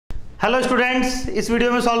Hello students, इस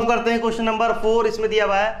video में solve करते हैं क्वेश्चन नंबर 4। इसमें दिया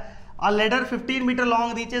हुआ है अ ladder 15 metre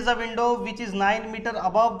long reaches a window which is 9 metre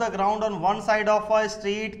above the ground on one side of a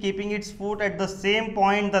street keeping it's foot at the same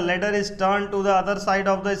point the ladder is turn to the other side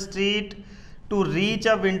of the street to reach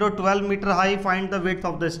a window 12 metre high, find the width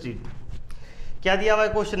of the street. क्या दिया हुआ है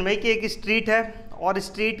question में कि एक street है और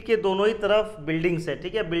street के दोनों ही तरफ बिल्डिंग्स है,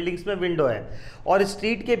 ठीक है, बिल्डिंग्स में विंडो है और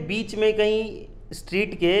स्ट्रीट के बीच में कहीं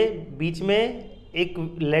स्ट्रीट के बीच में एक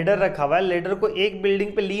लेडर रखा हुआ है। लेडर को एक बिल्डिंग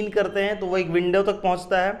पे लीन करते हैं तो वो एक विंडो तक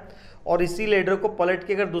पहुंचता है और इसी लेडर को पलट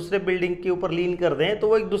के अगर दूसरे बिल्डिंग के ऊपर लीन कर दें तो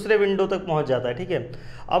वो एक दूसरे विंडो तक पहुंच जाता है, ठीक है।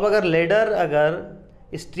 अब अगर लेडर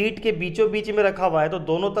अगर स्ट्रीट के बीचों बीच में रखा हुआ है तो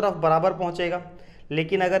दोनों तरफ बराबर पहुंचेगा,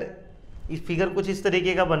 लेकिन अगर इस फिगर कुछ इस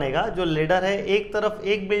तरीके का बनेगा, जो लेडर है एक तरफ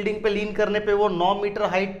एक बिल्डिंग पे लीन करने पे वो 9 मीटर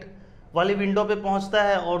हाइट वाली विंडो पे पहुंचता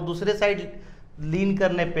है और दूसरे साइड लीन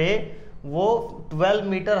करने पे वो 12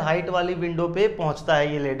 मीटर हाइट वाली विंडो पे पहुंचता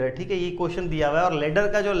है ये लेडर, ठीक है। ये क्वेश्चन दिया हुआ है और लेडर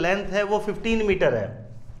का जो लेंथ है वो 15 मीटर है।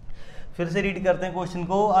 फिर से रीड करते हैं क्वेश्चन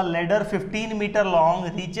को। अ ladder 15 metre long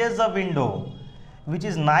reaches a window which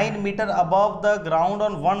is 9 metre above the ground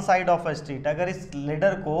on one side of a street. अगर इस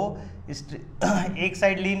लेडर को एक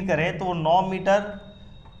साइड लीन करें तो वो 9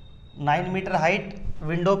 मीटर हाइट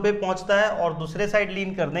विंडो पे पहुंचता है और दूसरे साइड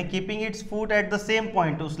लीन कर दें, keeping it's foot at the same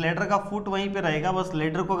point. उस लेडर का फुट वहीं पे रहेगा, बस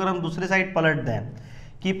लेडर को अगर हम दूसरे साइड पलट दें,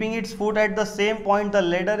 keeping it's foot at the same point the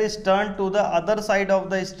ladder is turn to the other side of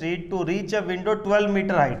the street to reach a window 12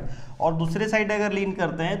 metre height. और दूसरे साइड अगर लीन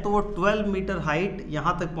करते हैं तो वो 12 मीटर हाइट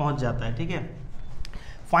यहाँ तक पहुँच जाता है, ठीक है।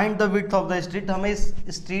 Find the width of the street, हमें इस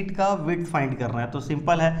स्ट्रीट का विड्थ फाइंड करना है। तो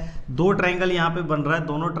सिंपल है, दो ट्रायंगल यहाँ पे बन रहा है,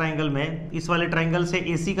 दोनों ट्रायंगल में इस वाले ट्रायंगल से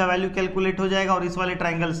AC का वैल्यू कैलकुलेट हो जाएगा और इस वाले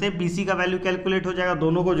ट्रायंगल से BC का वैल्यू कैलकुलेट हो जाएगा।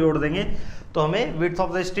 दोनों को जोड़ देंगे तो हमें विड्थ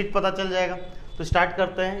ऑफ द स्ट्रीट पता चल जाएगा। तो स्टार्ट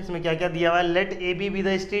करते हैं। इसमें क्या क्या दिया हुआ है। Late AB be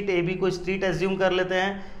the street, AB को स्ट्रीट एज्यूम कर लेते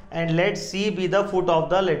हैं and let C be the foot of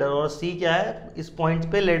the ladder. और C क्या है, इस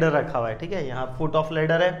पॉइंट पे लेडर रखा हुआ है, ठीक है, यहाँ फुट ऑफ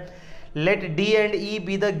लेडर है। Let D and E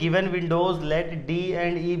be the given windows. Let D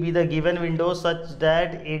and E be the given windows such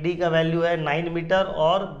that AD का वैल्यू है 9 मीटर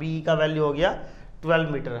और BE का वैल्यू हो गया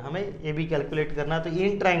 12 मीटर। हमें AB कैलकुलेट करना है। तो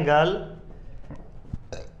in triangle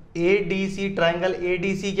ADC, triangle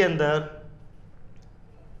ADC के अंदर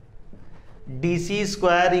DC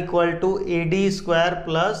square equal to AD square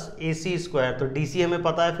plus AC square. तो DC हमें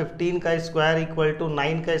पता है 15 का स्क्वायर इक्वल टू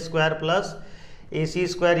 9 का स्क्वायर प्लस AC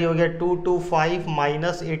स्क्वायर, ये हो गया 225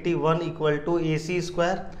 minus 81 equal to AC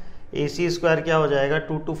square. AC square क्या हो जाएगा,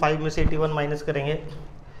 225 में से 81 माइनस करेंगे,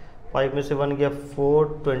 5 में से 1 गया 4,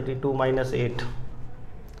 22 माइनस 8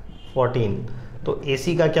 14। तो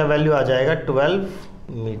AC का क्या वैल्यू आ जाएगा 12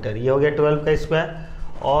 मीटर। ये हो गया 12 का स्क्वायर।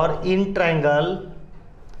 और in triangle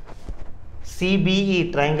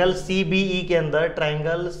CBE, triangle CBE के अंदर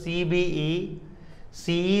triangle CBE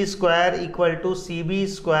CE square equal to CB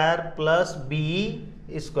square plus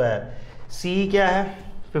BE square. CE क्या है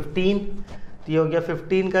 15, तो ये हो गया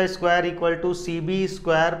 15 का square equal to CB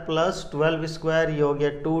square plus 12 square. ये हो गया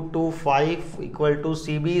 225 equal to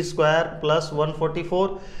CB square plus 144।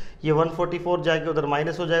 ये 144 जाके उधर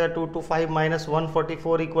माइनस हो जाएगा, 225 minus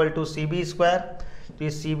 144 equal to CB square. तो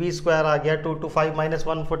ये CB स्क्वायर आ गया, 225 माइनस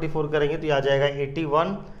 144 करेंगे तो ये आ जाएगा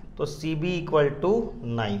 81। तो CB इक्वल टू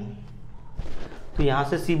 9। तो यहाँ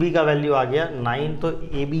से CB का वैल्यू आ गया 9। तो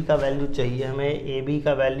AB का वैल्यू चाहिए हमें। AB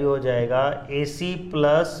का वैल्यू हो जाएगा AC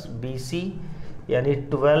प्लस BC, यानी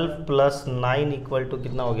 12 प्लस 9 इक्वल टू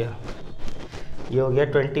कितना हो गया, ये हो गया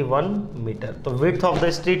 21 मीटर। तो विड्थ ऑफ द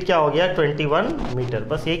स्ट्रीट क्या हो गया 21 मीटर।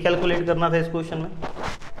 बस ये कैलकुलेट करना था इस क्वेश्चन में।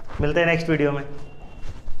 मिलते हैं नेक्स्ट वीडियो में।